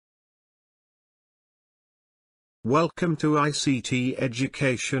Welcome to ICT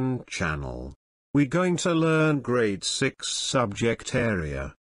Education channel. We're going to learn grade 6 subject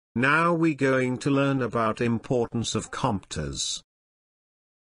area. Now we're going to learn about importance of computers.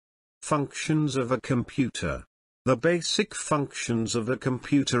 Functions of a computer. The basic functions of a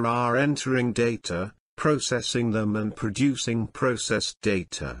computer are entering data, processing them and producing processed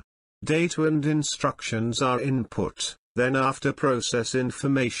data. Data and instructions are input, then after process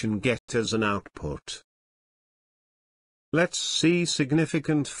information get as an output. Let's see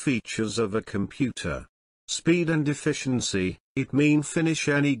significant features of a computer. Speed and efficiency, it means finish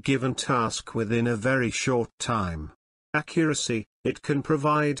any given task within a very short time. Accuracy, it can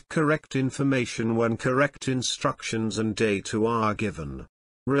provide correct information when correct instructions and data are given.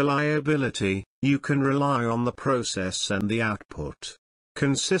 Reliability, you can rely on the process and the output.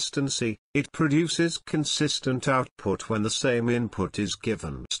 Consistency, it produces consistent output when the same input is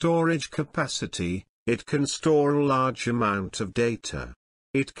given. Storage capacity, it can store a large amount of data.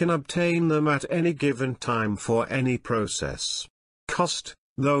 It can obtain them at any given time for any process. Cost,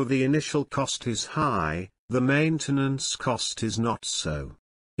 though the initial cost is high, the maintenance cost is not so.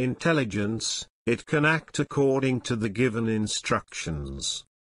 Intelligence, it can act according to the given instructions.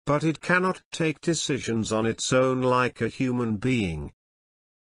 But it cannot take decisions on its own like a human being.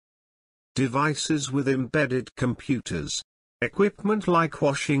 Devices with embedded computers. Equipment like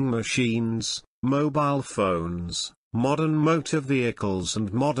washing machines, mobile phones, modern motor vehicles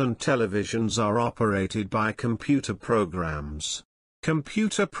and modern televisions are operated by computer programs.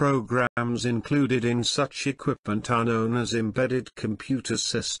 Computer programs included in such equipment are known as embedded computer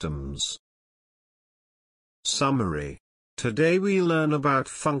systems. Summary. Today we learn about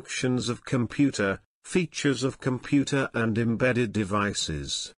functions of computer, features of computer and embedded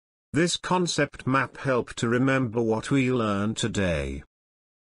devices. This concept map helps to remember what we learned today.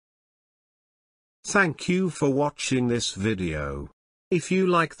 Thank you for watching this video. If you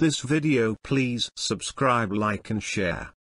like this video, please subscribe, like and share.